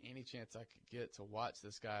would be any chance I could get to watch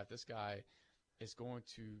this guy. If this guy is going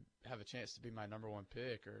to have a chance to be my number one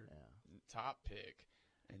pick or top pick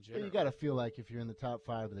in general. But you got to feel like if you're in the top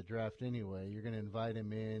 5 of the draft anyway, you're going to invite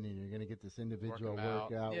him in and you're going to get this individual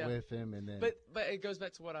workout with him. And then, but it goes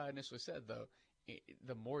back to what I initially said though.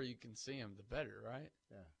 The more you can see him, the better, right?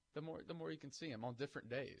 Yeah. The more you can see him on different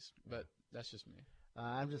days. But that's just me.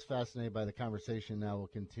 I'm just fascinated by the conversation now we'll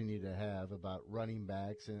continue to have about running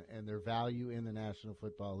backs and their value in the National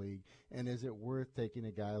Football League. And is it worth taking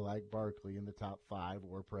a guy like Barkley in the top 5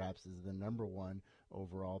 or perhaps as the number 1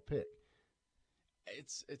 overall pick?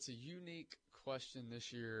 It's a unique question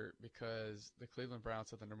this year because the Cleveland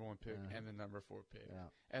Browns have the number 1 pick and the number 4 pick. Yeah.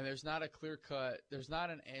 And there's not a clear cut. There's not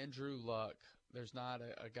an Andrew Luck. There's not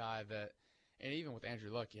a guy that – and even with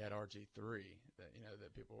Andrew Luck, you had RG3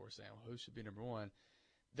 that people were saying, well, who should be number 1?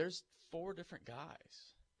 There's 4 different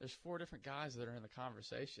guys. There's 4 different guys that are in the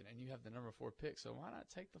conversation, and you have the number 4 pick, so why not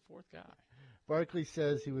take the 4th guy? Barkley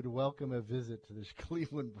says he would welcome a visit to the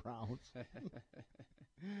Cleveland Browns.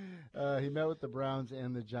 He met with the Browns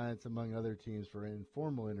and the Giants, among other teams, for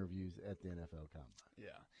informal interviews at the NFL Combine. Yeah.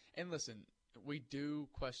 And listen, we do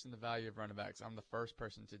question the value of running backs. I'm the first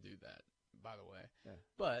person to do that, by the way. Yeah.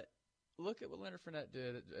 But look at what Leonard Fournette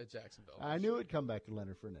did at Jacksonville. I knew it'd come back to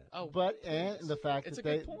Leonard Fournette. Oh, but and the fact it's that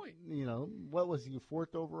a good point. What was he,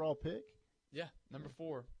 4th overall pick? Yeah, number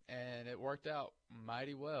 4, and it worked out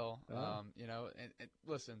mighty well. Oh. And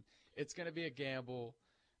listen, it's going to be a gamble,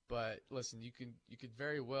 but listen, you could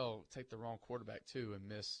very well take the wrong quarterback too and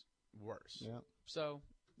miss worse. Yeah. So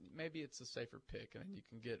maybe it's a safer pick, and then you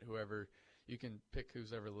can get whoever. You can pick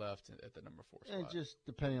who's ever left at the number 4 spot. And just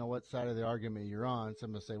depending on what side of the argument you're on,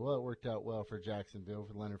 some will say, well, it worked out well for Jacksonville,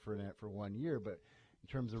 for Leonard Fournette for 1 year. But in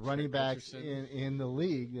terms of running backs in the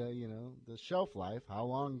league, the shelf life, how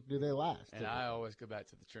long do they last? And I always go back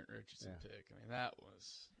to the Trent Richardson pick. I mean, that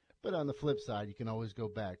was. But on the flip side, you can always go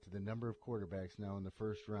back to the number of quarterbacks now in the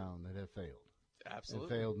first round that have failed. Absolutely.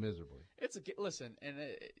 And failed miserably. Listen, and,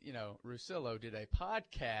 Russillo did a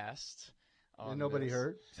podcast. And nobody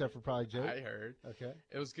heard, except for probably Jake? I heard. Okay.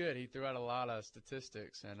 It was good. He threw out a lot of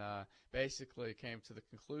statistics and basically came to the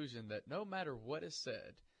conclusion that no matter what is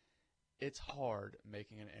said, it's hard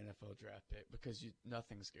making an NFL draft pick because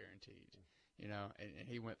nothing's guaranteed. And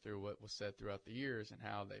he went through what was said throughout the years and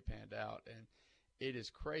how they panned out. And it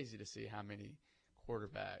is crazy to see how many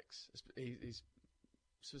quarterbacks – he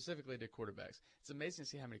specifically did quarterbacks. It's amazing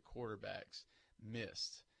to see how many quarterbacks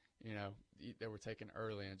missed. They were taken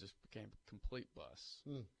early and just became complete busts.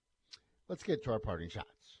 Let's get to our parting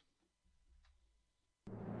shots.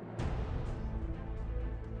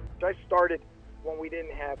 I started when we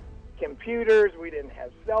didn't have computers, we didn't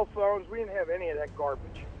have cell phones, we didn't have any of that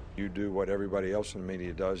garbage. You do what everybody else in the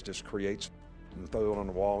media does, just create and throw it on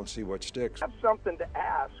the wall and see what sticks. Have something to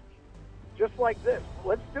ask, just like this.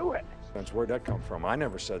 Let's do it. Where'd that come from? I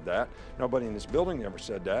never said that. Nobody in this building ever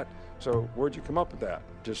said that. So where'd you come up with that?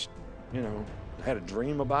 Just, had a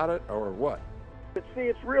dream about it or what? But see,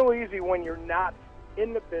 it's real easy when you're not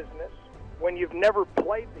in the business, when you've never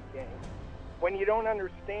played the game, when you don't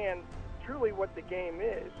understand truly what the game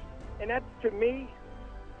is. And that, to me,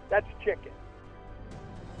 that's chicken.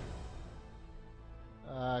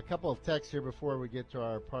 A couple of texts here before we get to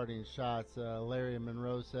our parting shots. Larry in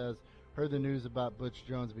Monroe says, heard the news about Butch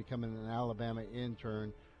Jones becoming an Alabama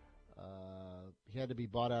intern. He had to be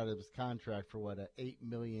bought out of his contract for, $8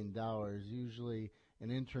 million. Usually an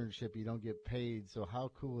internship you don't get paid, so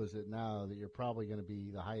how cool is it now that you're probably going to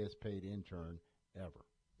be the highest paid intern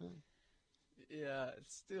ever? Yeah,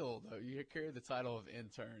 still, though, you carry the title of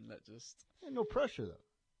intern. That just... And no pressure,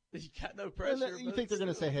 though. You got no pressure. You think they're going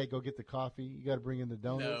to say, "Hey, go get the coffee. You got to bring in the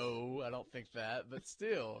donuts." No, I don't think that. But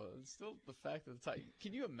still the fact of the time.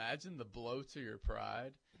 Can you imagine the blow to your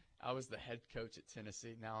pride? I was the head coach at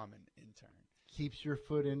Tennessee. Now I'm an intern. Keeps your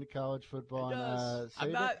foot into college football. It does.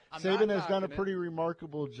 Saban has done a pretty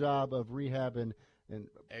remarkable job of rehabbing, and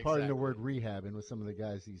pardon the word rehabbing, with some of the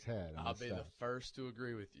guys he's had. I'll be the first to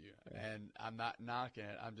agree with you. And I'm not knocking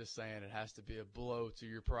it. I'm just saying it has to be a blow to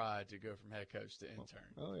your pride to go from head coach to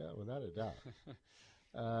intern. Oh, yeah, without a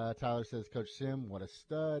doubt. Tyler says, Coach Sim, what a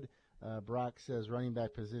stud. Brock says running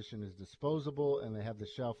back position is disposable, and they have the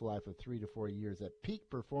shelf life of 3 to 4 years. At peak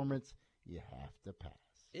performance, you have to pass.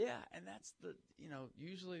 Yeah, and that's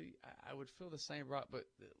usually I would feel the same, Brock, but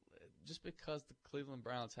just because the Cleveland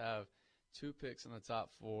Browns have 2 picks in the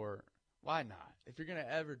top 4, why not? If you're going to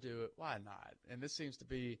ever do it, why not? And this seems to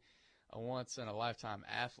be a once-in-a-lifetime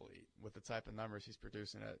athlete with the type of numbers he's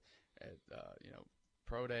producing at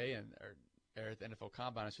Pro Day or at the NFL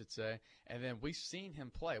Combine, I should say. And then we've seen him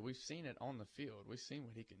play. We've seen it on the field. We've seen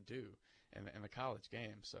what he can do in the college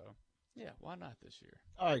game. So, yeah, why not this year?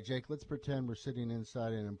 All right, Jake, let's pretend we're sitting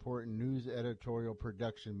inside an important news editorial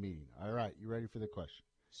production meeting. All right, you ready for the question?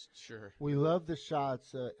 Sure. We love the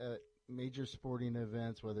shots at major sporting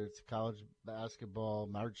events, whether it's college basketball,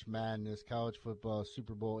 March Madness, college football,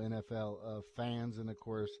 Super Bowl, NFL, of fans, and, of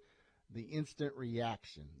course, the instant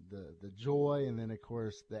reaction, the joy, and then, of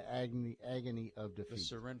course, the agony of defeat. The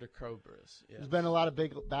surrender cobras. Yes. There's been a lot of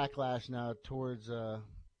big backlash now towards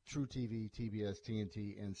True TV, TBS,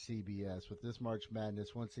 TNT, and CBS. With this March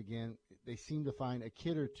Madness, once again, they seem to find a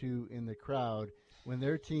kid or two in the crowd when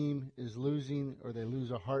their team is losing or they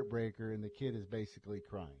lose a heartbreaker and the kid is basically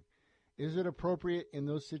crying. Is it appropriate in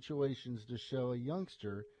those situations to show a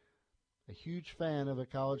youngster, a huge fan of a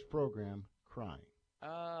college program, crying?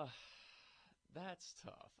 That's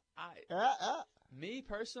tough. Me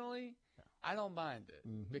personally, I don't mind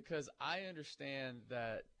it because I understand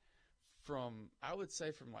that from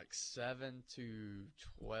like 7 to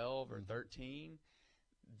 12 or 13,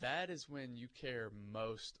 that is when you care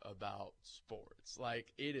most about sports.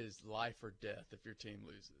 Like, it is life or death if your team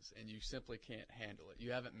loses, and you simply can't handle it.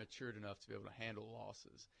 You haven't matured enough to be able to handle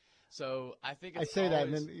losses. So I think it's that,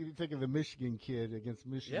 and then you think of the Michigan kid against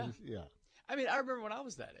Michigan. Yeah. I mean, I remember when I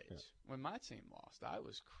was that age, when my team lost, I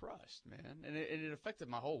was crushed, man, and it affected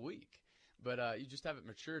my whole week. But you just haven't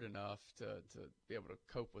matured enough to be able to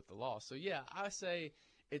cope with the loss. So, yeah, I say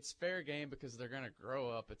it's fair game because they're going to grow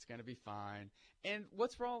up. It's going to be fine. And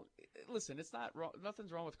what's wrong? Listen, it's not wrong.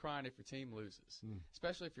 Nothing's wrong with crying if your team loses,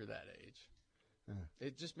 especially if you're that age.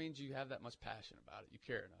 It just means you have that much passion about it. You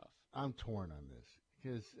care enough. I'm torn on this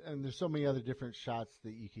and there's so many other different shots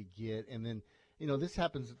that you could get. And then, this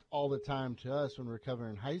happens all the time to us when we're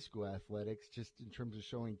covering high school athletics, just in terms of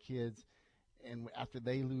showing kids. And after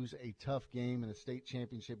they lose a tough game in a state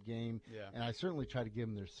championship game, and I certainly try to give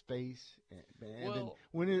them their space. And then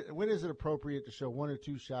when is it appropriate to show 1 or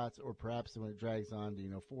 2 shots, or perhaps when it drags on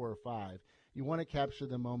to 4 or 5? You want to capture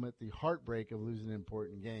the moment, the heartbreak of losing an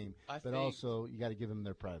important game, but also you got to give them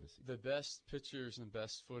their privacy. The best pictures and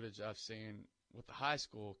best footage I've seen with the high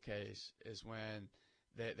school case is when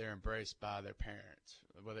they're embraced by their parents,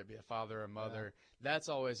 whether it be a father or a mother. That's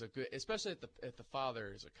always a good, especially if the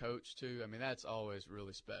father is a coach too. I mean, that's always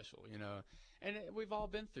really special, And we've all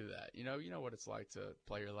been through that, You know what it's like to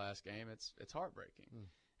play your last game. It's heartbreaking,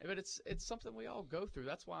 but it's something we all go through.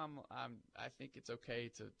 That's why I think it's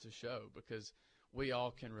okay to show, because we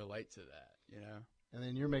all can relate to that, And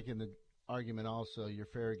then you're making the argument also, you're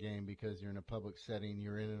fair game because you're in a public setting,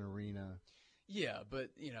 you're in an arena. Yeah,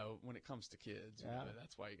 but, when it comes to kids,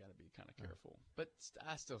 that's why you got to be kind of careful. But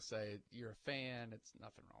I still say you're a fan. It's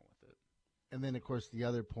nothing wrong with it. And then, of course, the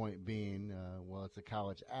other point being, it's a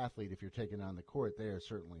college athlete. If you're taking on the court, they are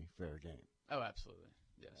certainly fair game. Oh, absolutely.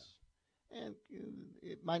 Yes. Yeah. And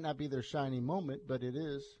it might not be their shining moment, but it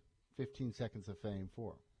is 15 seconds of fame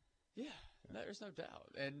for them. Yeah, there's no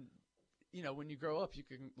doubt. And, when you grow up, you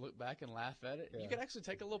can look back and laugh at it. Yeah. You can actually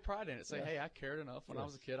take a little pride in it. Say, hey, I cared enough when I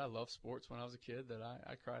was a kid. I loved sports when I was a kid that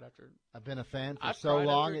I cried after. I've been a fan for so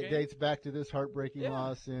long. It dates back to this heartbreaking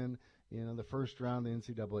loss in, the first round of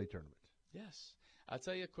the NCAA tournament. Yes. I'll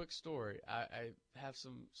tell you a quick story. I have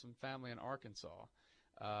some family in Arkansas.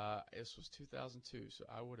 This was 2002, so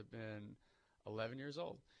I would have been 11 years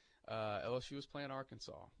old. LSU was playing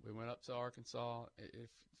Arkansas. We went up to Arkansas.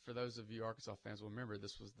 For those of you Arkansas fans will remember,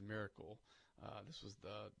 this was the Miracle. This was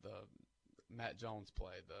the Matt Jones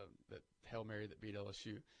play, the Hail Mary that beat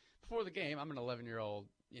LSU. Before the game, I'm an 11-year-old,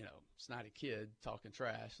 snotty kid talking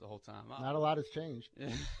trash the whole time. Not a lot has changed.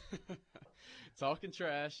 Talking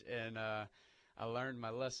trash, and I learned my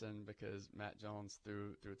lesson because Matt Jones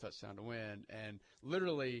threw a touchdown to win, and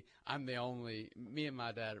literally me and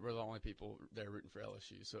my dad were the only people there rooting for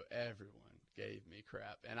LSU, so everyone gave me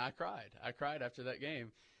crap, and I cried after that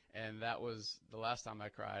game, and that was the last time I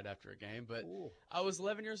cried after a game. But I was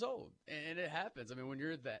 11 years old, and it happens. I mean, when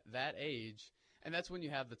you're that age, and that's when you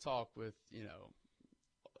have the talk with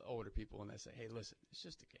older people, and they say, hey, listen, it's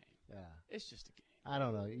just a game. Yeah, it's just a game. I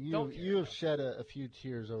don't know. You have shed a few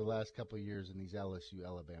tears over the last couple of years in these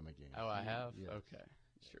LSU-Alabama games. Oh, I have? Yes. Okay,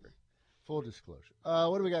 sure. Full disclosure.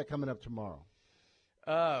 What do we got coming up tomorrow?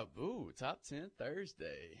 Top 10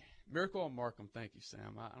 Thursday. Miracle on Markham. Thank you,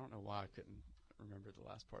 Sam. I don't know why I couldn't remember the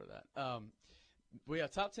last part of that. We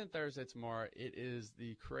have Top 10 Thursday tomorrow. It is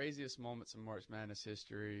the craziest moments in March Madness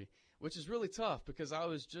history, which is really tough because I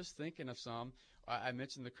was just thinking of some. I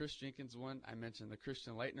mentioned the Chris Jenkins one. I mentioned the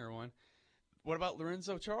Christian Laettner one. What about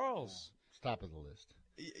Lorenzo Charles? It's top of the list.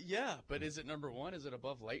 Yeah, but is it number one? Is it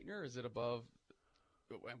above Laettner? Is it above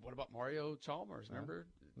 – what about Mario Chalmers? Remember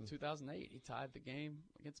 2008? He tied the game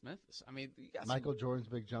against Memphis. I mean, you got Michael Jordan's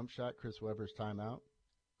big jump shot, Chris Webber's timeout.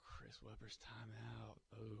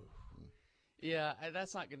 Oh. Yeah,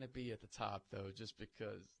 that's not going to be at the top, though, just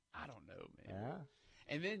because – I don't know, man. Yeah.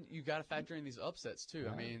 And then you got to factor in these upsets, too.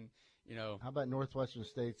 Yeah. I mean, How about Northwestern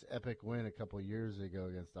State's epic win a couple of years ago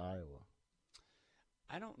against Iowa?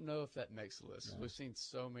 I don't know if that makes the list. Yeah. We've seen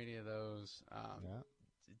so many of those.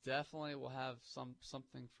 Definitely will have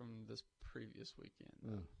something from this previous weekend.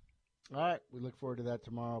 All right. We look forward to that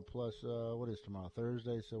tomorrow. Plus, what is tomorrow?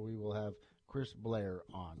 Thursday. So we will have Chris Blair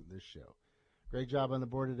on this show. Great job on the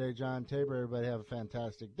board today, John Tabor. Everybody have a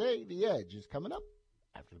fantastic day. The Edge is coming up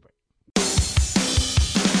after the break.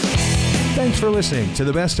 Thanks for listening to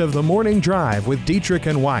the Best of the Morning Drive with Dietrich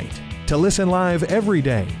and White. To listen live every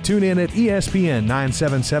day, tune in at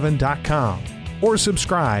ESPN977.com or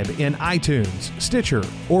subscribe in iTunes, Stitcher,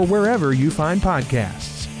 or wherever you find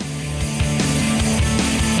podcasts.